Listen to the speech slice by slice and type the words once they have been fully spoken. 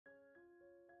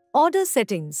Order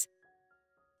settings.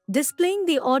 Displaying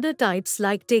the order types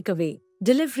like takeaway,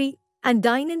 delivery, and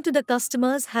dine-in to the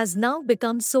customers has now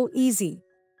become so easy.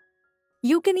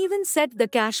 You can even set the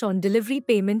cash on delivery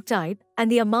payment type and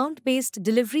the amount-based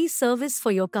delivery service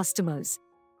for your customers.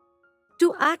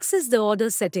 To access the order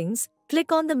settings,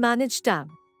 click on the Manage tab.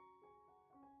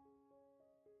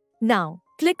 Now,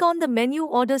 click on the menu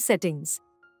Order Settings.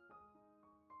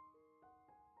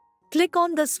 Click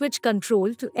on the switch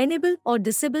control to enable or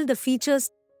disable the features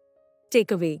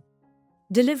takeaway,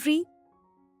 delivery,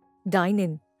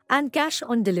 dine-in, and cash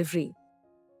on delivery.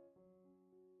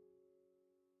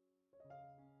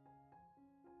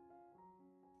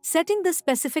 Setting the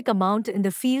specific amount in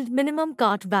the field minimum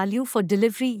cart value for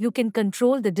delivery, you can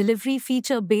control the delivery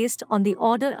feature based on the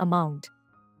order amount.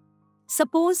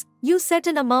 Suppose you set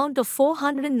an amount of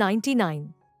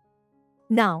 $499.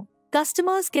 Now,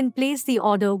 customers can place the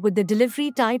order with the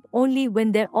delivery type only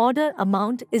when their order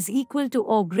amount is equal to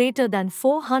or greater than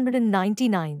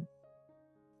 $499.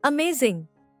 Amazing!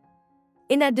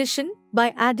 In addition,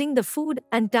 by adding the food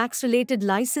and tax-related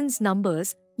license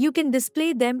numbers, you can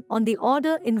display them on the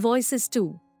order invoices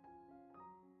too.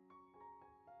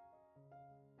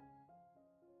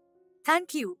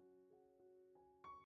 Thank you.